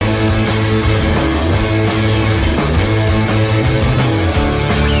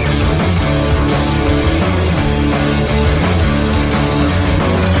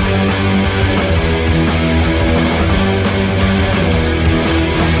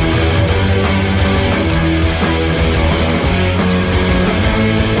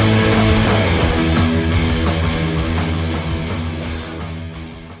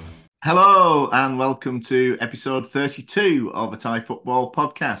welcome to episode 32 of a Thai football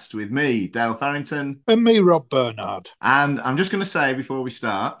podcast with me, Dale Farrington. And me, Rob Bernard. And I'm just going to say before we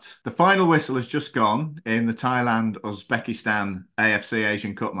start, the final whistle has just gone in the Thailand-Uzbekistan AFC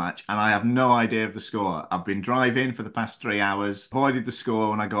Asian Cup match, and I have no idea of the score. I've been driving for the past 3 hours, avoided the score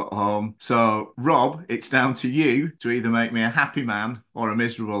when I got home. So, Rob, it's down to you to either make me a happy man or a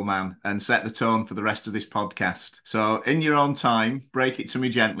miserable man and set the tone for the rest of this podcast. So, in your own time, break it to me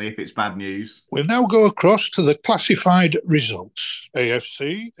gently if it's bad news. We'll now go across to the classified results.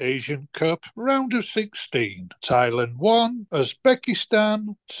 AFC Asian Cup round of 16. Thailand 1,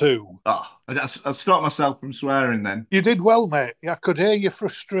 Uzbekistan 2. I'll stop myself from swearing then. You did well, mate. I could hear your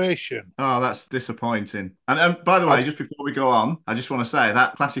frustration. Oh, that's disappointing. And by the way, just before we go on, I just want to say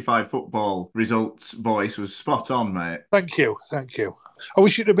that classified football results voice was spot on, mate. Thank you. I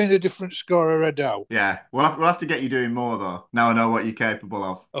wish it had been a different score I read out. Yeah, we'll have to get you doing more, though. Now I know what you're capable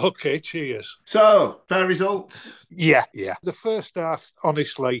of. Okay, cheers. So, fair result? Yeah. The first half,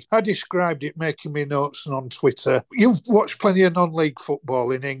 honestly, I described it making me notes on Twitter. You've watched plenty of non-league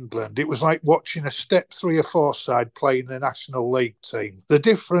football in England. It was like watching a step 3 or 4 side playing a National League team. The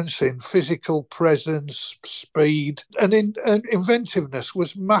difference in physical presence, speed, and inventiveness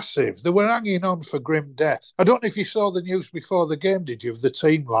was massive. They were hanging on for grim death. I don't know if you saw the news before the game, did you, of the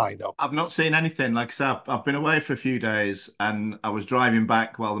team lineup? I've not seen anything. Like I said, I've been away for a few days and I was driving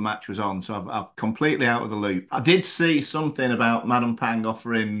back while the match was on, so I've completely out of the loop. I did see something about Madam Pang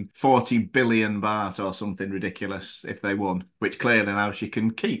offering 40 billion baht or something ridiculous if they won, which clearly now she can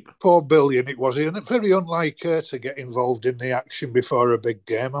keep. 4 billion it was, and very unlike her to get involved in the action before a big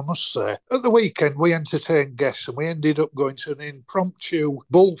game, I must say. At the weekend, we entertained guests and we ended up going to an impromptu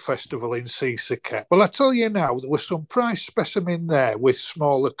bull festival in Sisaket. Well, I tell you now, there was some prize specimen there with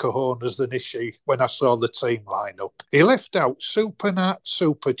smaller cojones than Ishii when I saw the team lineup. He left out Super Nat,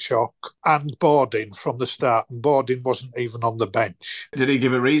 Super Choc and Bordin from the start, and Bordin wasn't even on the bench. Did he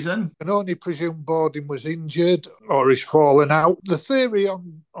give a reason? I can only presume Bordin was injured or he's fallen out. The theory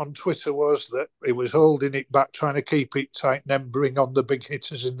on Twitter was that he was holding it back, trying to keep it tight and then bring on the big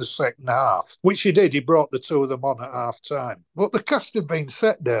hitters in the second half, which he did. He brought the 2 of them on at half time. But the cast had been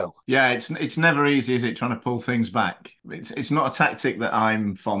set, Dale. Yeah, it's never easy, is it, trying to pull things back? It's not a tactic that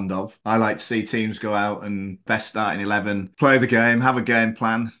I'm fond of. I like to see teams go out and best starting 11, play the game, have a game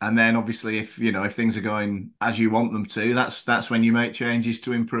plan, and then obviously if things are going as you want them to, that's when you make changes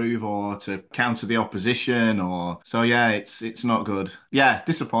to improve or to counter the opposition. So yeah, it's not good. Yeah,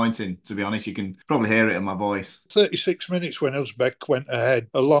 disappointing, to be honest. You can probably hear it in my voice. 36 minutes when Uzbek went ahead.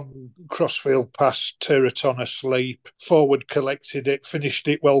 A long crossfield pass, Teraton asleep. Forward collected it, finished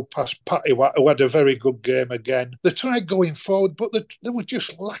it well past Patty, who had a very good game again. They tried going forward, but they were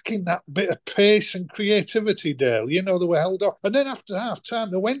just lacking that bit of pace and creativity, Dale. They were held off. And then after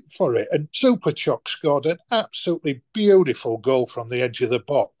half-time, they went for it. And Super Choc scored an absolutely beautiful goal from the edge of the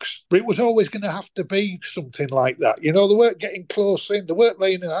box. But it was always going to have to be something like that. They weren't getting close in. They weren't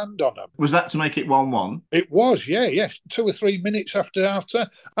laying a hand on them. Was that to make it 1-1? It was, yes. 2 or 3 minutes after half-time.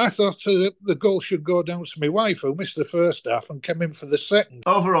 I thought the goal should go down to my wife, who missed the first half and came in for the second.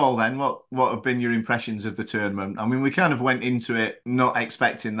 Overall, then, what have been your impressions of the tournament? I mean, we kind of went into it not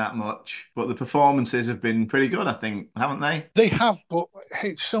expecting that much, but the performances have been pretty good, I think, haven't they? They have, but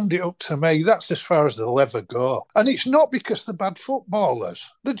it summed it up to me. That's as far as they'll ever go. And it's not because they're bad footballers.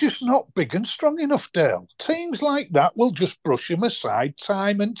 They're just not big and strong enough, Dale. Teams like that will just brush them aside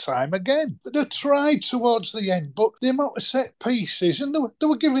time and time again. They tried towards the end, but the amount of set pieces, and they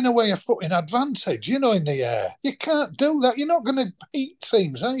were giving away a footing advantage, in the air. You can't do that. You're not going to beat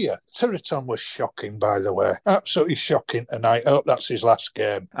teams, are you? Teraton was shocking, by the way. Absolutely shocking tonight. I hope that's his last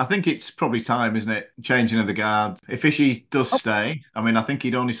game. I think it's probably time, isn't it? Changing of the guard. If Ishii does stay, I mean, I think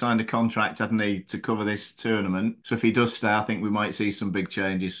he'd only signed a contract, hadn't he, to cover this tournament. So if he does stay, I think we might see some big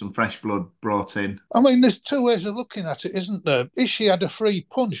changes, some fresh blood brought in. I mean, there's 2 ways of looking at it, isn't there? Ishii had a free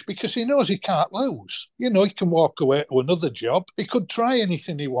punch because he knows he can't lose. He can walk away to another job. He could try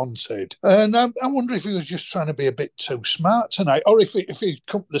anything he wanted. And I wonder if he was just trying to be a bit too smart tonight, or if he'd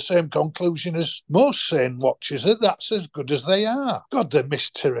come to the same conclusion as most sane watchers, that that's as good as they are. God, they miss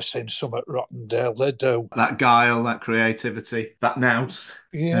Tirasin some at Rottendale, they do. That guile, that creativity, that nous.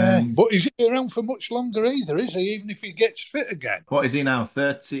 Yeah, but he's not around for much longer either, is he, even if he gets fit again? What is he now,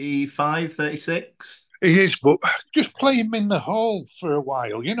 35, 36? He is, but just play him in the hole for a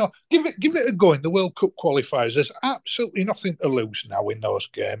while. Give it a go in the World Cup qualifiers. There's absolutely nothing to lose now in those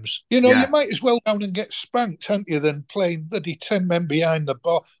games. You might as well go down and get spanked, haven't you, than playing bloody 10 men behind the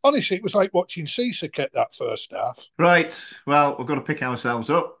ball. Honestly, it was like watching Sisaket that first half. Right, well, we've got to pick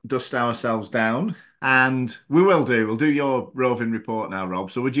ourselves up, dust ourselves down, And we'll do your roving report now,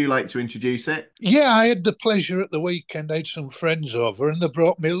 Rob. So would you like to introduce it? Yeah, I had the pleasure at the weekend. I had some friends over and they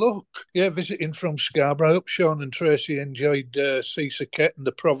brought me luck. Yeah, visiting from Scarborough. I hope Sean and Tracy enjoyed Sisaket and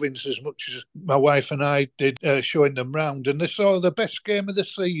the province as much as my wife and I did, showing them round. And they saw the best game of the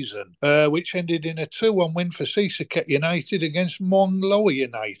season, which ended in a 2-1 win for Sisaket United against Muang Thong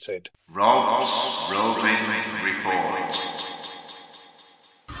United. Rob's Roving Report.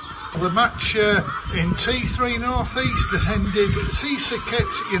 The match in T3 North East has ended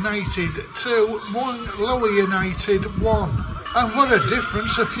Sisaket United 2, Muang Thong United 1. And what a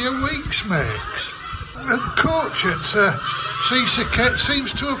difference a few weeks makes. The coach at Sisaket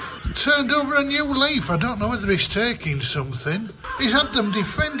seems to have turned over a new leaf. I don't know whether he's taking something. He's had them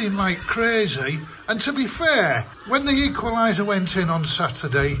defending like crazy. And to be fair, when the equaliser went in on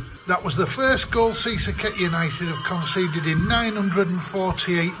Saturday, that was the first goal Sisaket United have conceded in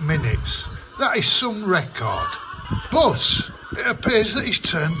 948 minutes. That is some record. But it appears that he's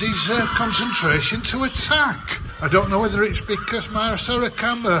turned his concentration to attack. I don't know whether it's because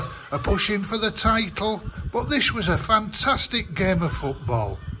Marasarakam are pushing for the title, but this was a fantastic game of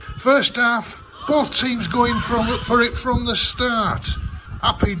football. First half, both teams going for it from the start.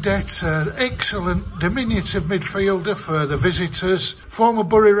 Happy Det, excellent diminutive midfielder for the visitors. Former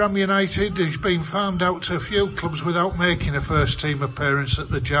Buriram United, he's been farmed out to a few clubs without making a first team appearance at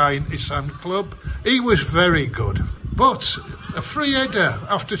the giant Isan club. He was very good. But a free header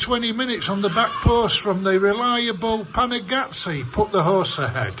after 20 minutes on the back post from the reliable Panagazzi put the horse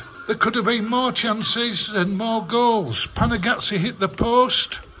ahead. There could have been more chances and more goals. Panagazzi hit the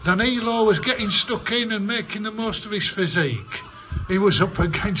post. Danilo was getting stuck in and making the most of his physique. He was up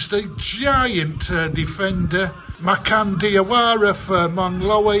against a giant defender, Makan Diawara for Muang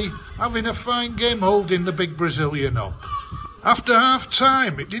Thong, having a fine game holding the big Brazilian up. After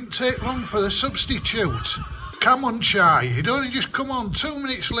half-time, it didn't take long for the substitute. Kamonchai, he'd only just come on. 2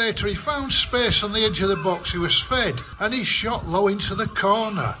 minutes later, he found space on the edge of the box. He was fed, and he shot low into the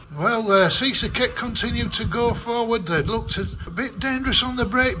corner. Well, Sisaket continued to go forward. They looked a bit dangerous on the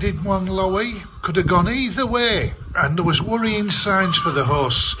break, did Muang Thong. Could have gone either way, and there was worrying signs for the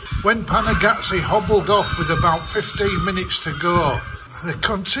hosts when Panagazzi hobbled off with about 15 minutes to go. They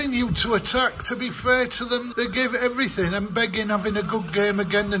continued to attack. To be fair to them, they gave everything, and Begin having a good game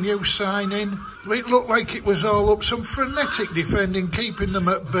again, the new signing. It looked like it was all up. Some frenetic defending, keeping them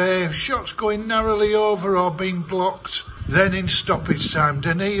at bay. Shots going narrowly over or being blocked. Then in stoppage time,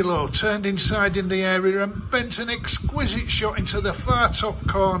 Danilo turned inside in the area and bent an exquisite shot into the far top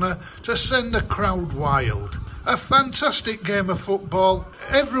corner to send the crowd wild. A fantastic game of football.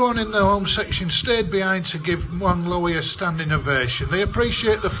 Everyone in the home section stayed behind to give Muang Thong a standing ovation. They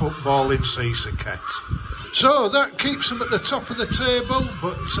appreciate the football in Sisaket. So that keeps them at the top of the table,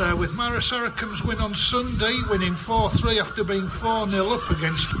 but with Marasarakam's win on Sunday, winning 4-3 after being 4-0 up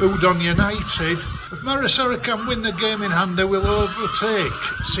against Udon United, if Marasarakam win the game in hand, they will overtake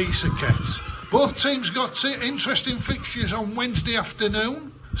Sisaket. Both teams got interesting fixtures on Wednesday afternoon.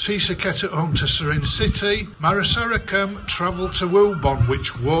 Sisaket at home to Surin City. Marasarakam travel to Ubon,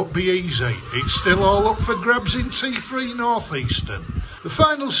 which won't be easy. It's still all up for grabs in T3 North Eastern. The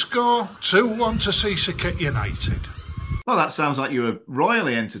final score, 2-1 to Sisaket United. Well, that sounds like you were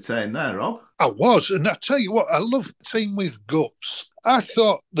royally entertained there, Rob. I was, and I tell you what, I love a team with guts. I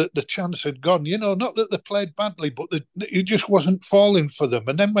thought that the chance had gone, not that they played badly, but it just wasn't falling for them.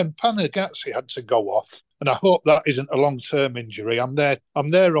 And then when Panagazzi had to go off, and I hope that isn't a long-term injury. I'm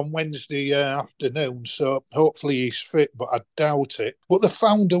there on Wednesday afternoon, so hopefully he's fit, but I doubt it. But they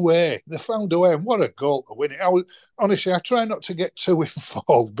found a way, and what a goal to win it. Honestly, I try not to get too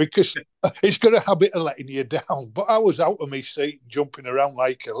involved because it's got a habit of letting you down. But I was out of my seat jumping around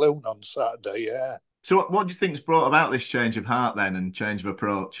like a loon on Saturday, yeah. So what do you think's brought about this change of heart then and change of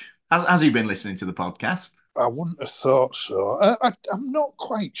approach? Has he been listening to the podcast? I wouldn't have thought so. I'm not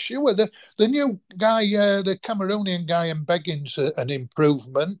quite sure. The new guy, the Cameroonian guy, and Beggin's an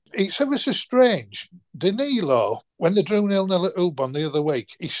improvement. It's ever so strange. Danilo, when they drew 0-0 at Ubon the other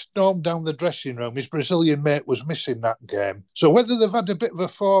week, he stormed down the dressing room. His Brazilian mate was missing that game. So whether they've had a bit of a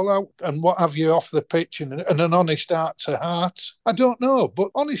fallout and what have you off the pitch and an honest heart-to-heart, I don't know.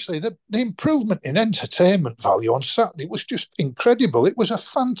 But honestly, the improvement in entertainment value on Saturday was just incredible. It was a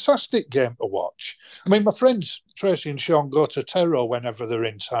fantastic game to watch. I mean, my friends Tracy and Sean go to Tero whenever they're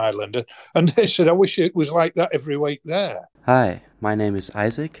in Thailand, and they said, I wish it was like that every week there. Hi, my name is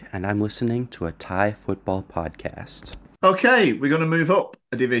Isaac, and I'm listening to a Thai football podcast. Okay, we're going to move up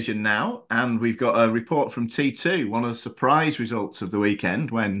a division now, and we've got a report from T2, one of the surprise results of the weekend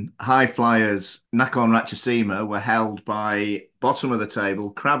when high flyers Nakhon Ratchasima were held by bottom of the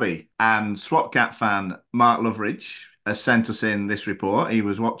table Krabi. And Swat Cat fan Mark Loveridge has sent us in this report. He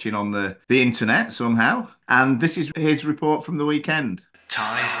was watching on the internet somehow, and this is his report from the weekend.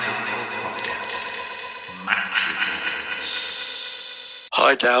 Thai Football Podcast Match Reports.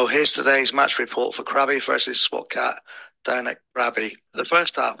 Hi Dale, here's today's match report for Krabi versus Swat Cat down at Krabi. The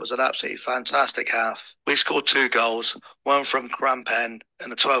first half was an absolutely fantastic half. We scored 2 goals, one from Krampen in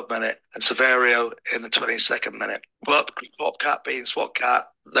the 12th minute and Severio in the 22nd minute. But Swat Cat being Swat Cat,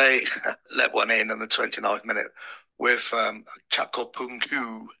 they let one in the 29th minute with a chap called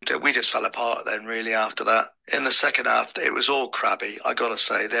Punku. We just fell apart then really after that. In the second half, it was all Krabi. I got to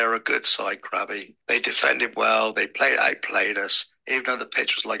say, they're a good side, Krabi. They defended well. They outplayed us, even though the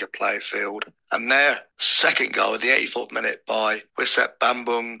pitch was like a play field. And their second goal in the 84th minute by Wisep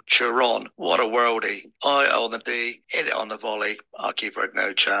Bambung Churon. What a worldie. Eye on the D, hit it on the volley. Our keeper had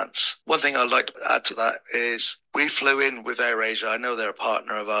no chance. One thing I'd like to add to that is we flew in with AirAsia. I know they're a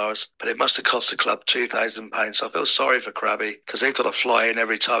partner of ours, but it must have cost the club £2,000. So I feel sorry for Krabi because they've got to fly in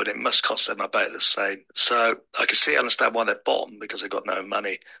every time and it must cost them about the same. So I can understand why they're bottom because they've got no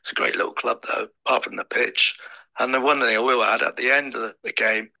money. It's a great little club though, apart from the pitch. And the one thing I will add, at the end of the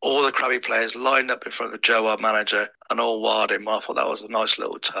game, all the Krabi players lined up in front of the Joe, our manager, and all wired him. I thought that was a nice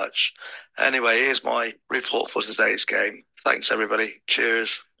little touch. Anyway, here's my report for today's game. Thanks, everybody.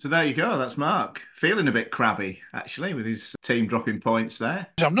 Cheers. So there you go. That's Mark. Feeling a bit crabby, actually, with his team dropping points there.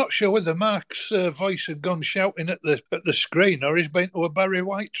 I'm not sure whether Mark's voice had gone shouting at the screen or he's been to a Barry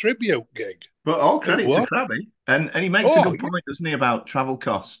White tribute gig. But all credit to Krabi. And he makes a good point, doesn't he, about travel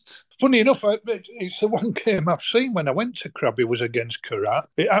costs. Funny enough, it's the one game I've seen when I went to Krabi was against Karat.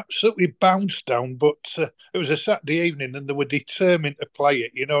 It absolutely bounced down, but it was a Saturday evening and they were determined to play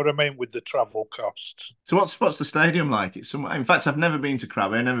it, you know what I mean, with the travel costs. So what's the stadium like? It's in fact, I've never been to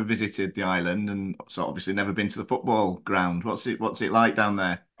Krabi. I never visited the island and so obviously never been to the football ground. What's it like down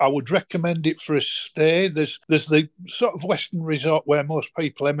there? I would recommend it for a stay. There's the sort of Western resort where most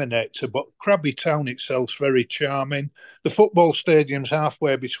people emanate to, but Krabi town itself's very charming. The football stadium's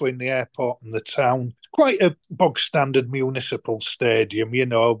halfway between the airport and the town. It's quite a bog standard municipal stadium, you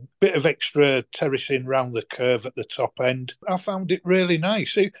know, bit of extra terracing round the curve at the top end. I found it really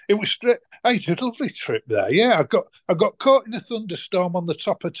nice. It was I had a lovely trip there. Yeah, I got caught in a thunderstorm on the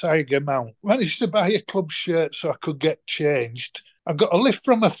top of Tiger Mount. Managed to buy a club shirt so I could get changed. I got a lift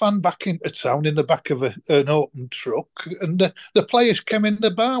from a fan back into town in the back of an open truck, and the players came in the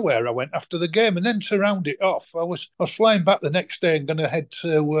bar where I went after the game. And then to round it off, I was flying back the next day and going to head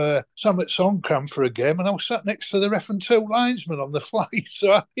to Summit Songkram for a game, and I was sat next to the ref and 2 linesmen on the flight.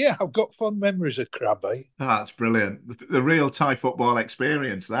 So I've got fond memories of Krabi. That's brilliant. The real Thai football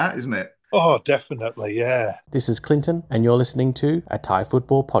experience, that, isn't it? Oh, definitely, yeah. This is Clinton, and you're listening to a Thai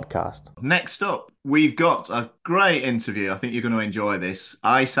Football Podcast. Next up, we've got a great interview. I think you're going to enjoy this.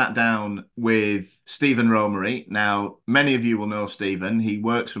 I sat down with Stephen Romary. Now, many of you will know Stephen. He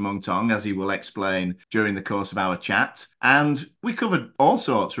works for Muang Thong, as he will explain during the course of our chat. And we covered all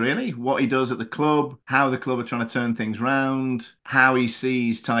sorts, really. What he does at the club, how the club are trying to turn things round, how he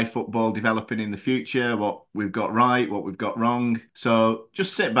sees Thai football developing in the future, what we've got right, what we've got wrong. So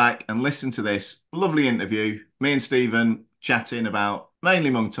just sit back and listen to this lovely interview. Me and Stephen chatting about mainly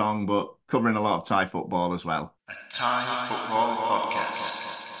Muang Thong, but covering a lot of Thai football as well. A Thai Football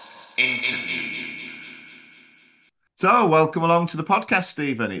Podcast Interview. So, welcome along to the podcast,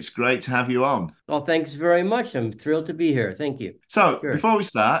 Stephen. It's great to have you on. Well, thanks very much. I'm thrilled to be here. Thank you. So, Before we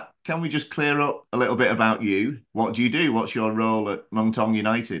start, can we just clear up a little bit about you? What do you do? What's your role at Muang Thong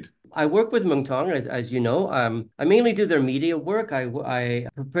United? I work with Muang Thong, as you know. I mainly do their media work. I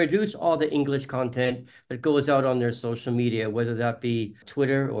produce all the English content that goes out on their social media, whether that be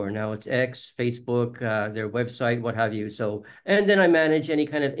Twitter or now it's X, Facebook, their website, what have you. So, and then I manage any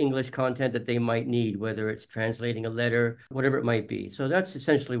kind of English content that they might need, whether it's translating a letter, whatever it might be. So that's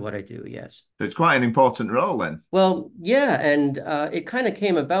essentially what I do, yes. So it's quite an important role then. Well, yeah, and it kind of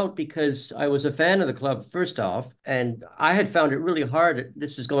came about because I was a fan of the club, first off, and I had found it really hard.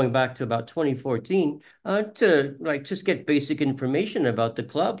 This is going back to about 2014 to just get basic information about the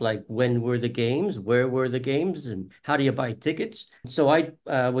club, like when were the games, where were the games, and how do you buy tickets. So I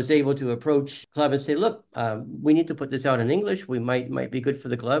was able to approach the club and say, look, we need to put this out in English. We might be good for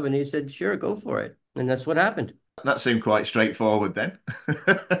the club. And he said, sure, go for it. And that's what happened. That seemed quite straightforward then.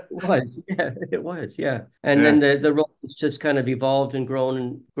 It was, yeah. And then Yeah. the role has just kind of evolved and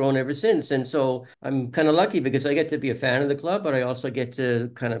grown ever since. And so I'm kind of lucky because I get to be a fan of the club, but I also get to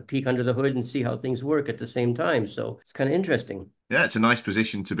kind of peek under the hood and see how things work at the same time. So it's kind of interesting. Yeah, it's a nice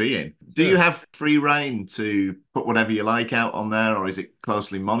position to be in. Do you Sure. have free reign to put whatever you like out on there, or is it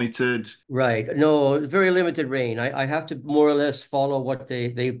closely monitored? Right. No, very limited reign. I have to more or less follow what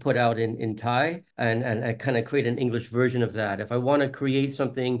they put out in Thai and I kind of create an English version of that. If I want to create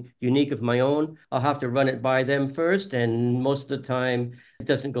something unique of my own, I'll have to run it by them first. And most of the time it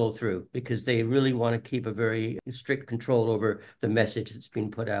doesn't go through because they really want to keep a very strict control over the message that's being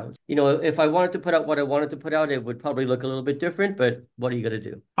put out. If I wanted to put out what I wanted to put out, it would probably look a little bit different, but what are you going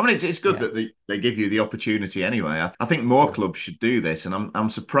to do? I mean, it's good Yeah. that they give you the opportunity anyway. I think more clubs should do this, and I'm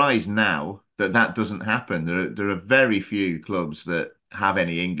surprised now that that doesn't happen. There are very few clubs that have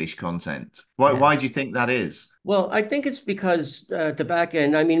any English content. Why do Yes. you think that is? Well, I think it's because the back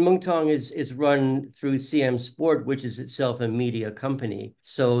end, I mean, Muang Thong is run through CM Sport, which is itself a media company.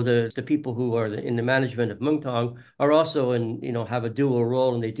 So the people who are in the management of Muang Thong are also have a dual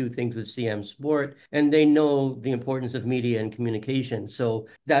role and they do things with CM Sport and they know the importance of media and communication. So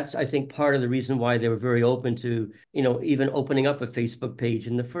that's, I think, part of the reason why they were very open to, even opening up a Facebook page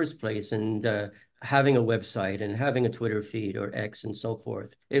in the first place and having a website and having a Twitter feed or X and so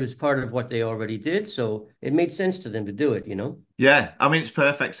forth. It was part of what they already did, so it made sense to them to do it. Yeah, I mean, it's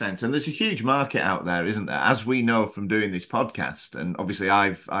perfect sense. And there's a huge market out there, isn't there? As we know from doing this podcast, and obviously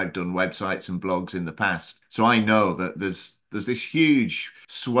I've done websites and blogs in the past. So I know that there's this huge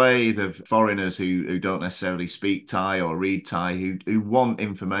swathe of foreigners who don't necessarily speak Thai or read Thai who want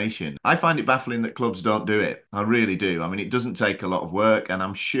information. I find it baffling that clubs don't do it. I really do. I mean, it doesn't take a lot of work, and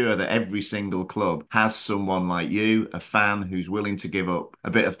I'm sure that every single club has someone like you, a fan who's willing to give up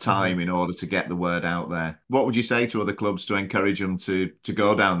a bit of time in order to get the word out there. What would you say to other clubs to encourage them to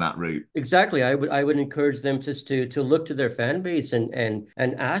go down that route? Exactly. I would encourage them just to look to their fan base and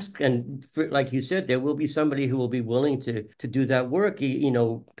ask. And like you said, there will be somebody who will be willing to do that work,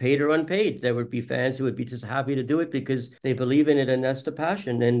 paid or unpaid. There would be fans who would be just happy to do it because they believe in it and that's the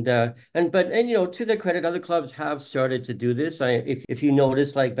passion. And to their credit, other clubs have started to do this. If you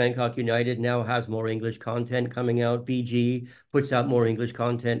notice, like Bangkok United now has more English content coming out. BG puts out more English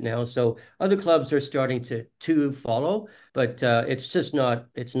content now. So other clubs are starting to follow, but it's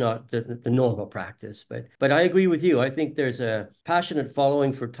not the normal practice. But I agree with you. I think there's a passionate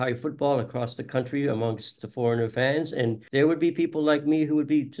following for Thai football across the country amongst the foreigner fans, and there would be people like me who would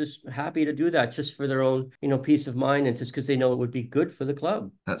be just happy to do that just for their own, peace of mind and just because they know it would be good for the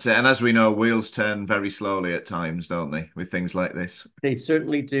club. That's it. And as we know, wheels turn very slowly at times, don't they, with things like this? They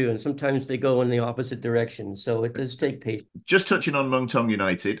certainly do, and sometimes they go in the opposite direction. So it does take patience. Just touching on Muang Thong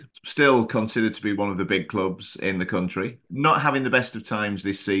United, still considered to be one of the big clubs in the country, not having the best of times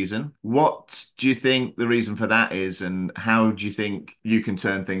this season. What do you think the reason for that is, and how do you think you can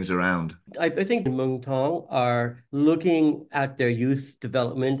turn things around? I think Muang Thong are looking at their youth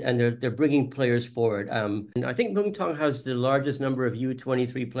development and they're bringing players forward. And I think Muang Thong has the largest number of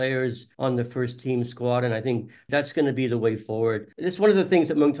U23 players on the first team squad, and I think that's going to be the way forward. It's one of the things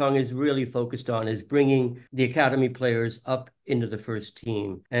that Muang Thong is really focused on is bringing the academy players up into the first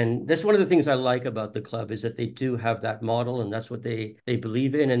team. And that's one of the things I like about the club is that they do have that model and that's what they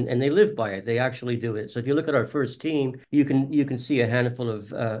believe in and they live by it. They actually do it. So if you look at our first team, you can see a handful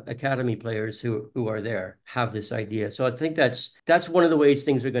of academy players who are there have this idea. So I think that's one of the ways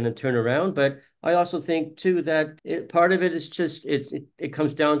things are going to turn around. But I also think too that part of it is just it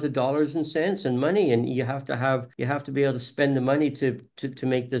comes down to dollars and cents and money, and you have to be able to spend the money to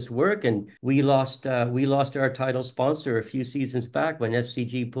make this work. And we lost our title sponsor a few seasons back when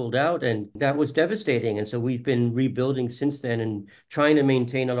SCG pulled out, and that was devastating. And so we've been rebuilding since then and trying to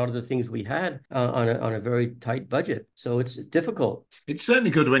maintain a lot of the things we had on a very tight budget. So it's difficult. It's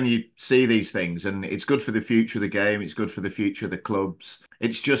certainly good when you see these things, and it's good for the future of the game. It's good for the future of the clubs.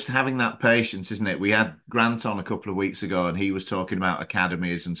 It's just having that patience, isn't it? We had Grant on a couple of weeks ago, and he was talking about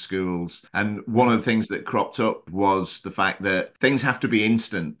academies and schools. And one of the things that cropped up was the fact that things have to be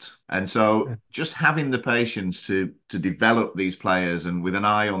instant. And so just having the patience to develop these players and with an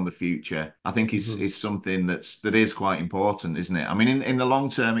eye on the future, I think is something that is quite important, isn't it? I mean, in the long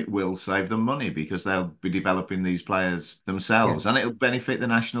term, it will save them money because they'll be developing these players themselves, and it'll benefit the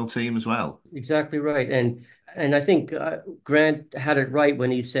national team as well. Exactly right. And And I think Grant had it right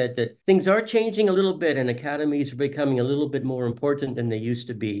when he said that things are changing a little bit and academies are becoming a little bit more important than they used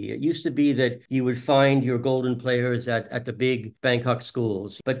to be. It used to be that you would find your golden players at the big Bangkok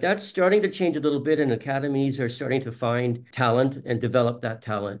schools, but that's starting to change a little bit, and academies are starting to find talent and develop that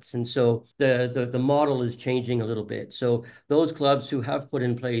talent. And so the model is changing a little bit. So those clubs who have put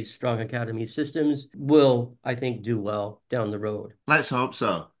in place strong academy systems will, I think, do well down the road. Let's hope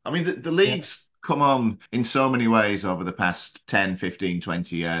so. I mean, the league's come on in so many ways over the past 10, 15,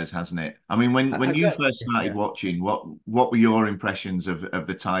 20 years, hasn't it? I mean, when you first started watching, what were your impressions of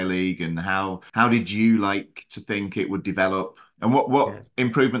the Thai league, and how did you like to think it would develop? And what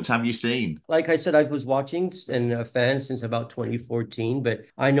improvements have you seen? Like I said, I was watching and a fan since about 2014, but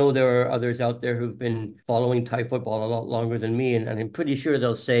I know there are others out there who've been following Thai football a lot longer than me, and I'm pretty sure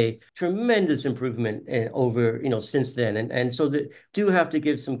they'll say tremendous improvement over, since then. And so do have to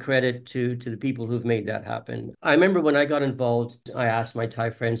give some credit to the people who've made that happen. I remember when I got involved, I asked my Thai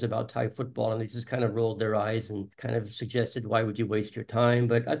friends about Thai football, and they just kind of rolled their eyes and kind of suggested, why would you waste your time?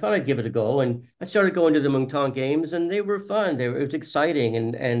 But I thought I'd give it a go, and I started going to the Muang Thong games, and they were fun. It was exciting,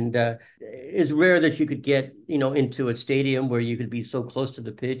 and it's rare that you could get into a stadium where you could be so close to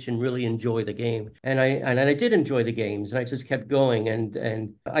the pitch and really enjoy the game. And I did enjoy the games, and I just kept going.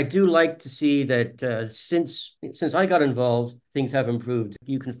 And I do like to see that since I got involved, things have improved.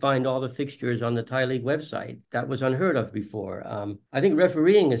 You can find all the fixtures on the Thai League website. That was unheard of before. I think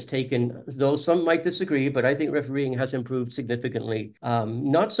refereeing has taken, though some might disagree, but I think refereeing has improved significantly.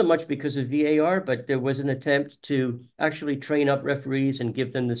 Not so much because of VAR, but there was an attempt to actually train up referees and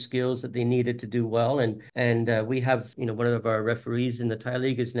give them the skills that they needed to do well. And we have, one of our referees in the Thai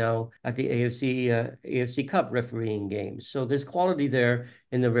League is now at the AFC Cup refereeing games. So there's quality there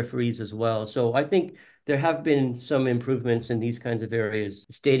in the referees as well. So I think there have been some improvements in these kinds of areas.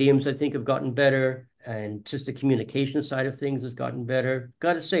 Stadiums, I think, have gotten better, and just the communication side of things has gotten better.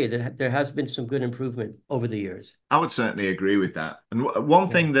 Got to say that there has been some good improvement over the years. I would certainly agree with that. And one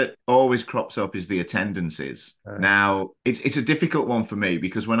thing that always crops up is the attendances. Now, it's a difficult one for me,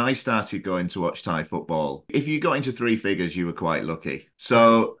 because when I started going to watch Thai football, if you got into three figures, you were quite lucky.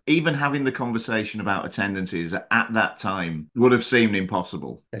 So even having the conversation about attendances at that time would have seemed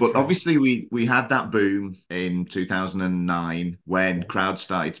impossible. But obviously we had that boom in 2009 when crowds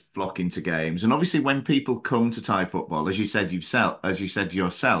started flocking to games. And obviously when people come to Thai football, as you said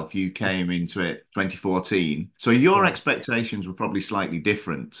yourself, you came into it 2014. So your expectations were probably slightly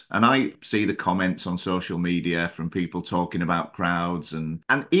different. And I see the comments on social media from people talking about crowds, and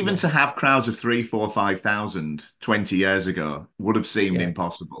even to have crowds of 3, 4, 5,000 20 years ago would have seemed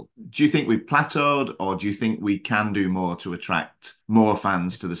impossible. Do you think we've plateaued, or do you think we can do more to attract more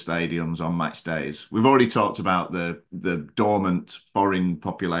fans to the stadiums on match days? We've already talked about the dormant foreign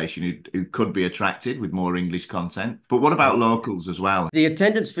population who could be attracted with more English content. But what about locals as well? The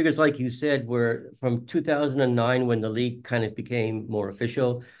attendance figures, like you said, were from 2009, when the league kind of became more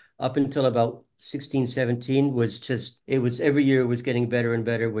official, up until about 16, 17 it was every year was getting better and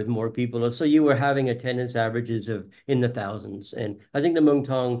better with more people. So you were having attendance averages of in the thousands. And I think the Muang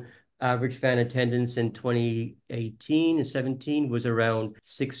Thong average fan attendance in 2018 and 17 was around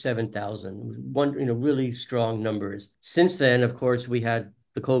 6,000, 7,000. Really strong numbers. Since then, of course, we had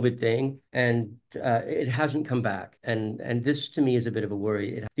the COVID thing, and it hasn't come back. And this to me is a bit of a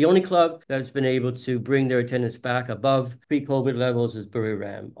worry. The only club that's been able to bring their attendance back above pre-COVID levels is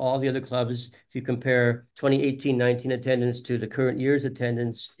Buriram. All the other clubs, if you compare 2018-19 attendance to the current year's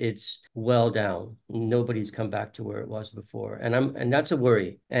attendance, it's well down. Nobody's come back to where it was before. And that's a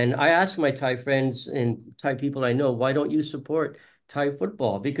worry. And I ask my Thai friends and Thai people I know, why don't you support Thai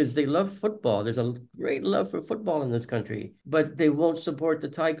football? Because they love football. There's a great love for football in this country, but they won't support the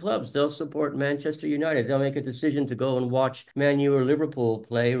Thai clubs. They'll support Manchester United. They'll make a decision to go and watch Man U or Liverpool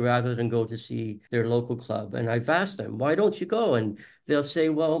play rather than go to see their local club. And I've asked them, why don't you go? And they'll say,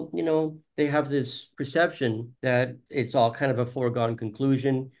 well, they have this perception that it's all kind of a foregone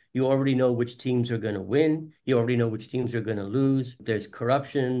conclusion. You already know which teams are going to win. You already know which teams are going to lose. There's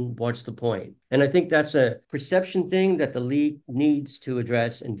corruption. What's the point? And I think that's a perception thing that the league needs to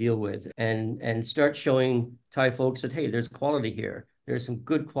address and deal with, and start showing Thai folks that, hey, there's quality here. There's some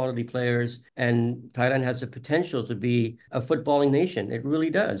good quality players, and Thailand has the potential to be a footballing nation. It really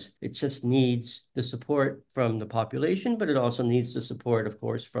does. It just needs the support from the population, but it also needs the support, of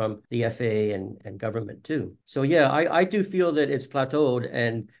course, from the FA and government too. So yeah, I do feel that it's plateaued,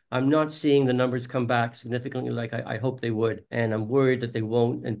 and I'm not seeing the numbers come back significantly like I hope they would. And I'm worried that they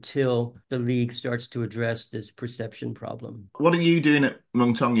won't until the league starts to address this perception problem. What are you doing at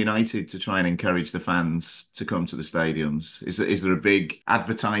Muang Thong United to try and encourage the fans to come to the stadiums? Is there a big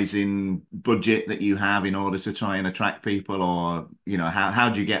advertising budget that you have in order to try and attract people, or how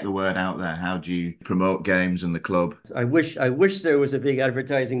do you get the word out there? How do you promote games and the club? I wish there was a big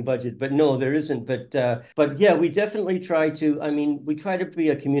advertising budget, but no, there isn't. But yeah, we definitely try to. I mean, we try to be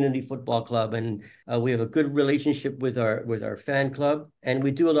a community football club, and we have a good relationship with our fan club, and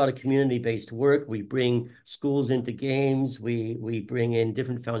we do a lot of community-based work. We bring schools into games. We bring in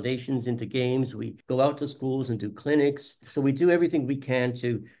different foundations into games. We go out to schools and do clinics. So we do everything we can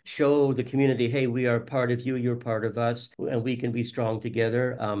to show the community, hey, we are part of you, you're part of us, and we can be strong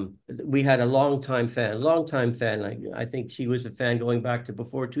together. We had a longtime fan. I think she was a fan going back to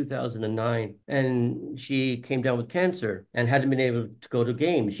before 2009, and she came down with cancer and hadn't been able to go to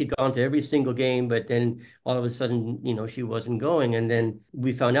games. She'd gone to every single game, but then all of a sudden, she wasn't going. And then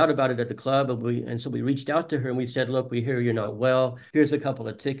we found out about it at the club, and so we reached out to her and we said, look, we hear you're not well. Here's a couple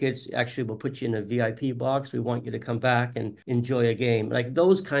of tickets. Actually, we'll put you in a VIP box. We want you to come back and enjoy a game. Like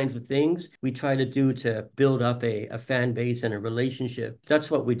those kinds of things we try to do to build up a fan base and a relationship. That's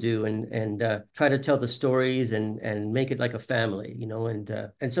what we do, and try to tell the stories and make it like a family,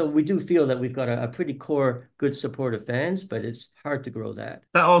 and so we do feel that we've got a pretty core, good support of fans, but it's hard to grow that.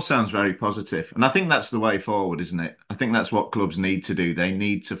 That all sounds very positive, and I think that's the way forward, isn't it? I think that's what clubs need to do. They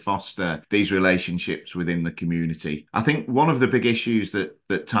need to foster these relationships within the community. I think one of the big issues that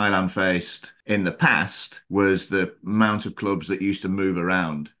Thailand faced in the past was the amount of clubs that used to move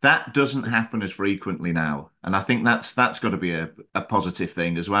around. That doesn't happen as frequently now. And I think that's got to be a positive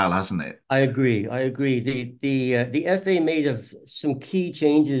thing as well, hasn't it? I agree. The FA made of some key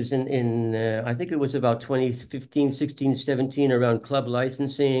changes in I think it was about 2015, 16, 17 around club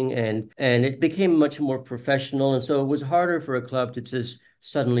licensing, and it became much more professional. And so it was harder for a club to just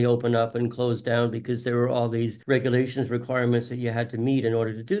suddenly open up and close down because there were all these regulations, requirements that you had to meet in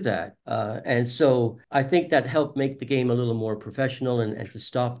order to do that. And so I think that helped make the game a little more professional and to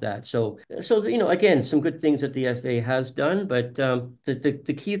stop that. So again, some good things that the FA has done, but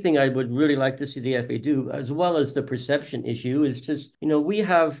the key thing I would really like to see the FA do, as well as the perception issue, is just, we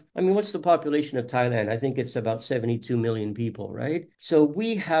have, what's the population of Thailand? I think it's about 72 million people, right? So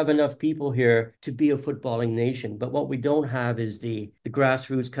we have enough people here to be a footballing nation, but what we don't have is the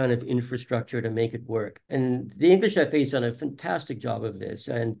grassroots kind of infrastructure to make it work. And the English FA has done a fantastic job of this,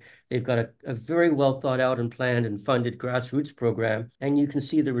 and they've got a very well thought out and planned and funded grassroots program, and you can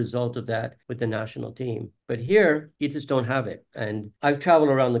see the result of that with the national team. But here, you just don't have it. And I've traveled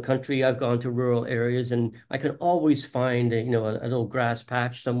around the country. I've gone to rural areas, and I can always find a little grass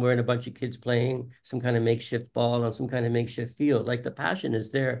patch somewhere and a bunch of kids playing some kind of makeshift ball on some kind of makeshift field. Like the passion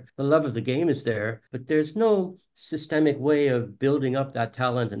is there, the love of the game is there, but there's no systemic way of building up that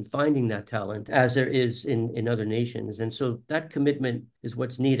talent and finding that talent as there is in other nations. And so that commitment is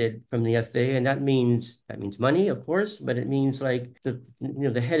what's needed from the FA. And that means money, of course, but it means like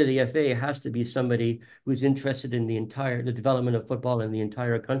the head of the FA has to be somebody who's interested in the development of football in the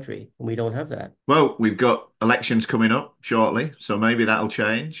entire country. And we don't have that. Well, we've got elections coming up shortly, so maybe that'll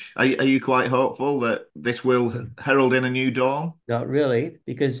change. Are you quite hopeful that this will herald in a new dawn? Not really,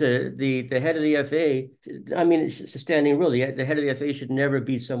 because the head of the FA, it's a standing rule. The head of the FA should never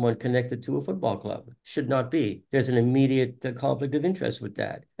be someone connected to a football club. Should not be. There's an immediate conflict of interest with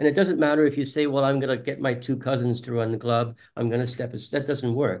that. And it doesn't matter if you say, well, I'm going to get my two cousins to run the club. I'm going to step. That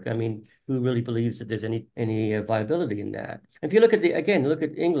doesn't work. Who really believes that there's any viability in that? If you look at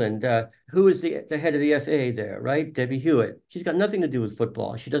England, who is the head of the FA there, right? Debbie Hewitt. She's got nothing to do with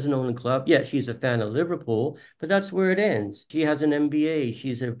football. She doesn't own a club. Yeah, she's a fan of Liverpool, but that's where it ends. She has an MBA.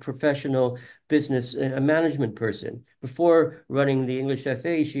 She's a professional business, a management person. Before running the English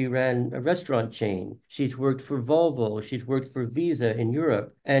FA, she ran a restaurant chain. She's worked for Volvo. She's worked for Visa in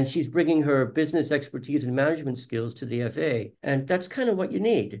Europe. And she's bringing her business expertise and management skills to the FA. And that's kind of what you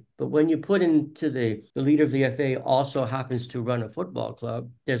need. But when you put into the leader of the FA also happens to run a football club,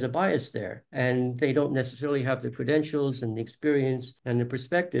 there's a bias there. And they don't necessarily have the credentials and the experience and the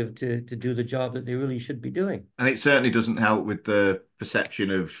perspective to do the job that they really should be doing. And it certainly doesn't help with the perception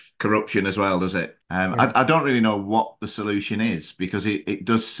of corruption as well, does it? Yeah. I don't really know what the solution is, because it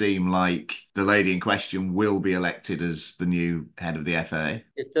does seem like the lady in question will be elected as the new head of the FA.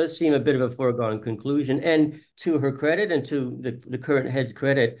 It does seem a bit of a foregone conclusion. And to her credit and to the current head's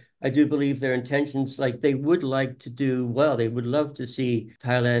credit, I do believe their intentions, like they would like to do well. They would love to see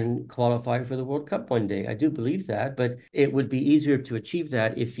Thailand qualify for the World Cup one day. I do believe that, but it would be easier to achieve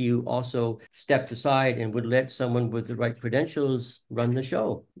that if you also stepped aside and would let someone with the right credentials run the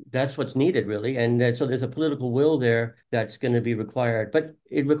show. That's what's needed, really. And so there's a political will there that's going to be required, but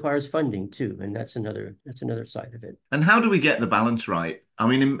it requires funding too. And that's another side of it. And how do we get the balance right? I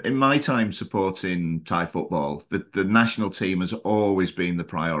mean, in my time supporting Thai football, the national team has always been the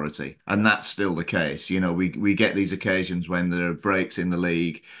priority, and that's still the case. We get these occasions when there are breaks in the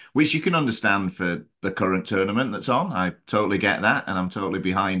league, which you can understand for the current tournament that's on. I totally get that, and I'm totally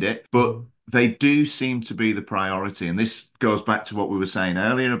behind it. But they do seem to be the priority. And this goes back to what we were saying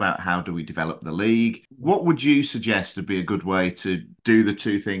earlier about how do we develop the league. What would you suggest would be a good way to do the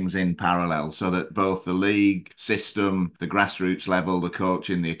two things in parallel so that both the league system, the grassroots level, the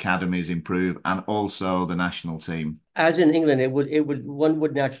coaching, the academies improve, and also the national team? As in England, one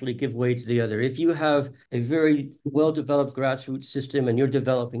would naturally give way to the other. If you have a very well-developed grassroots system and you're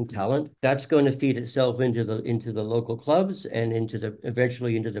developing talent, that's going to feed itself into the local clubs and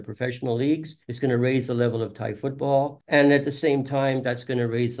eventually into the professional leagues. It's going to raise the level of Thai football, and at the same time, that's going to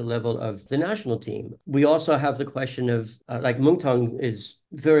raise the level of the national team. We also have the question of like Muang Thong is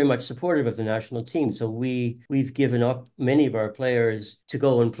very much supportive of the national team. So we've given up many of our players to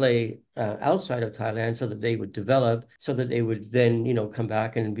go and play outside of Thailand so that they would develop, so that they would then, come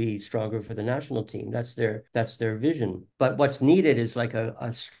back and be stronger for the national team. That's their vision. But what's needed is like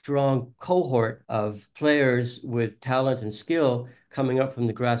a strong cohort of players with talent and skill coming up from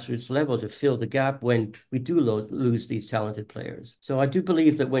the grassroots level to fill the gap when we do lose these talented players. So I do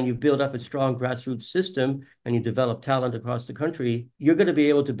believe that when you build up a strong grassroots system and you develop talent across the country, you're going to be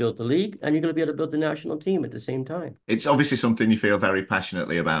able to build the league and you're going to be able to build the national team at the same time. It's obviously something you feel very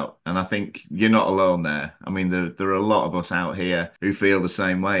passionately about. And I think you're not alone there. I mean, there are a lot of us out here who feel the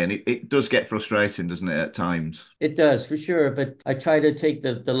same way. And it does get frustrating, doesn't it, at times? It does, for sure. But I try to take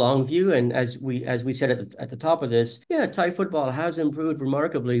the long view. And as we said at the top of this, yeah, Thai football has improved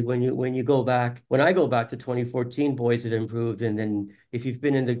remarkably when you go back. When I go back to 2014, boys, it improved. And then if you've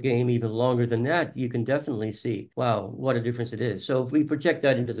been in the game even longer than that, you can definitely see, wow, what a difference it is. So if we project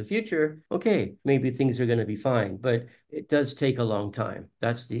that into the future, okay, maybe things are going to be fine. But it does take a long time.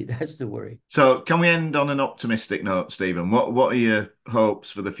 That's the worry. So can we end on an optimistic note, Stephen? What are your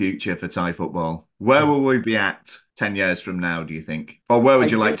hopes for the future for Thai football? Where will we be at 10 years from now, do you think? Or where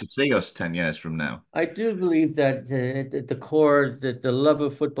would you like to see us 10 years from now? I do believe that the core, that the love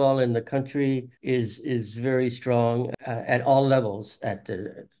of football in the country is very strong at all levels, at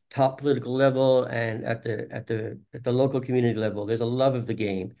the top political level and at the local community level. There's a love of the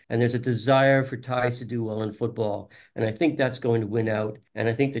game and there's a desire for Thais to do well in football. And I think that's going to win out. And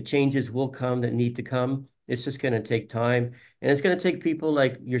I think the changes will come that need to come. It's just going to take time, and it's going to take people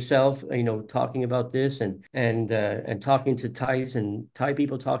like yourself, talking about this and talking to Thais and Thai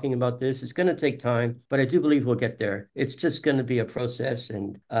people talking about this. It's going to take time, but I do believe we'll get there. It's just going to be a process,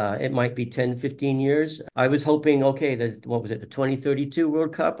 and it might be 10, 15 years. I was hoping, okay, what was it, the 2032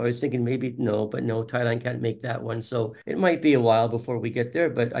 World Cup? I was thinking maybe no, but no, Thailand can't make that one. So it might be a while before we get there,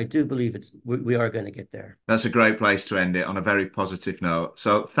 but I do believe we are going to get there. That's a great place to end it on a very positive note.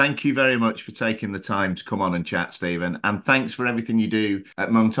 So thank you very much for taking the time to come on and chat, Stephen. And thanks for everything you do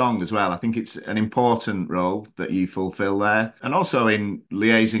at Muang Thong as well. I think it's an important role that you fulfill there. And also in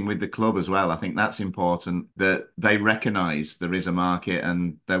liaising with the club as well. I think that's important that they recognise there is a market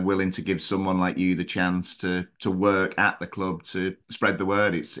and they're willing to give someone like you the chance to work at the club to spread the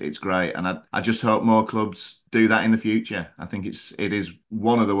word. It's great. And I just hope more clubs do that in the future. I think it is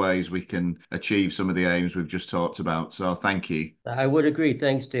one of the ways we can achieve some of the aims we've just talked about. So thank you. I would agree.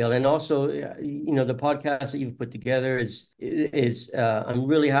 Thanks, Dale. And also, the podcast that you've put together is I'm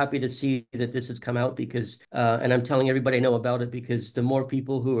really happy to see that this has come out because, and I'm telling everybody I know about it because the more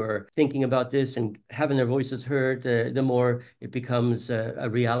people who are thinking about this and having their voices heard, the more it becomes a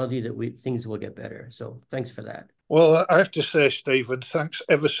reality that things will get better. So thanks for that. Well, I have to say, Stephen, thanks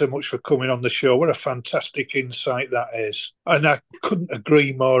ever so much for coming on the show. What a fantastic insight that is. And I couldn't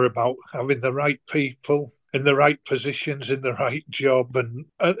agree more about having the right people in the right positions, in the right job. And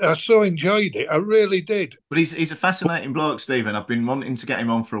I so enjoyed it. I really did. But he's a fascinating bloke, Stephen. I've been wanting to get him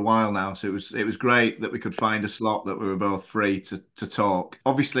on for a while now. So it was great that we could find a slot that we were both free to talk.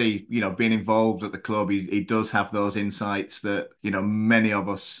 Obviously, being involved at the club, he does have those insights that, many of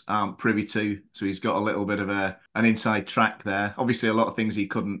us aren't privy to. So he's got a little bit of an inside track there. Obviously, a lot of things he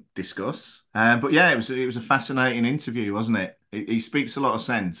couldn't discuss. But yeah, it was a fascinating interview, wasn't it? He speaks a lot of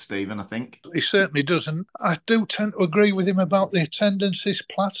sense, Stephen, I think. He certainly does. And I do tend to agree with him about the attendance is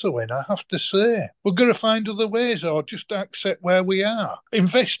plateauing, I have to say. We're going to find other ways or just accept where we are.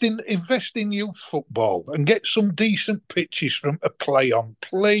 Invest in youth football and get some decent pitches from a play on,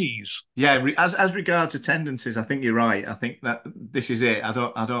 please. Yeah, as regards attendances, I think you're right. I think that this is it. I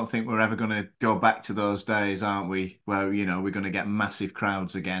don't think we're ever going to go back to those days, aren't we? Where, we're going to get massive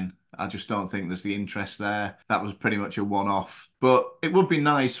crowds again. I just don't think there's the interest there. That was pretty much a one-off. But it would be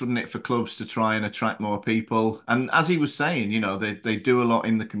nice, wouldn't it, for clubs to try and attract more people. And as he was saying, they do a lot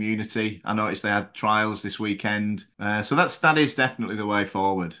in the community. I noticed they had trials this weekend. So that is definitely the way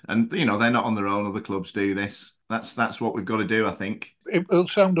forward. And, they're not on their own. Other clubs do this. That's what we've got to do, I think. It will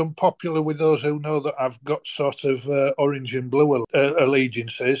sound unpopular with those who know that I've got sort of orange and blue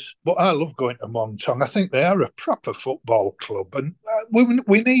allegiances, but I love going to Muang Thong. I think they are a proper football club, and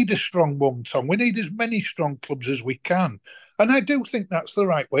we need a strong Muang Thong. We need as many strong clubs as we can. And I do think that's the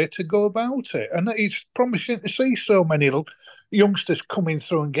right way to go about it. And it's promising to see so many youngsters coming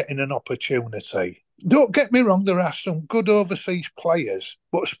through and getting an opportunity. Don't get me wrong, there are some good overseas players,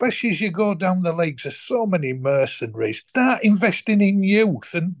 but especially as you go down the leagues, there's so many mercenaries. Start investing in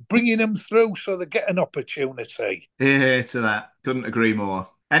youth and bringing them through so they get an opportunity. Here to that. Couldn't agree more.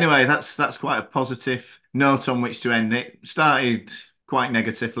 Anyway, that's quite a positive note on which to end it. Started quite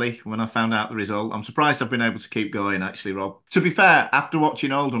negatively when I found out the result. I'm surprised I've been able to keep going, actually, Rob. To be fair, after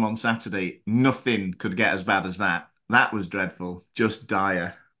watching Oldham on Saturday, nothing could get as bad as that. That was dreadful. Just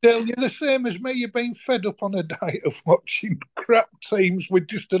dire. Dale, you're the same as me. You've been fed up on a diet of watching crap teams with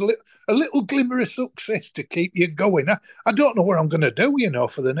just a little glimmer of success to keep you going. I don't know what I'm going to do,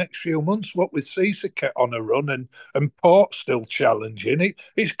 for the next few months, what with Sisaket on a run and Port still challenging.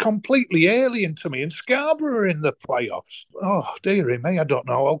 It's completely alien to me. And Scarborough are in the playoffs. Oh, dearie me, I don't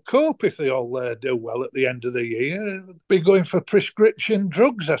know how I'll cope if they all do well at the end of the year. Be going for prescription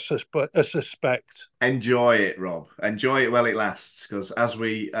drugs, I suspect. Enjoy it, Rob. Enjoy it while it lasts, because as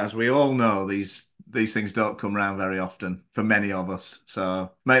we all know, these things don't come around very often for many of us. So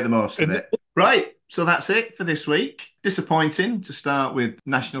make the most of it. Right. So that's it for this week. Disappointing to start with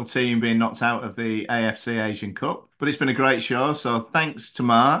national team being knocked out of the AFC Asian Cup, but it's been a great show. So thanks to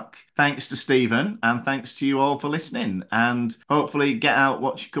Mark, thanks to Stephen, and thanks to you all for listening. And hopefully get out,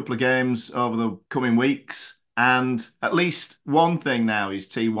 watch a couple of games over the coming weeks. And at least one thing now is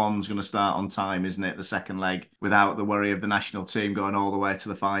T1's going to start on time, isn't it? The second leg, without the worry of the national team going all the way to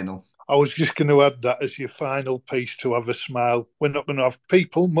the final. I was just going to add that as your final piece to have a smile. We're not going to have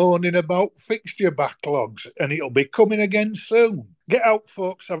people moaning about fixture backlogs, and it'll be coming again soon. Get out,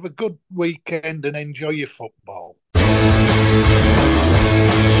 folks. Have a good weekend and enjoy your football.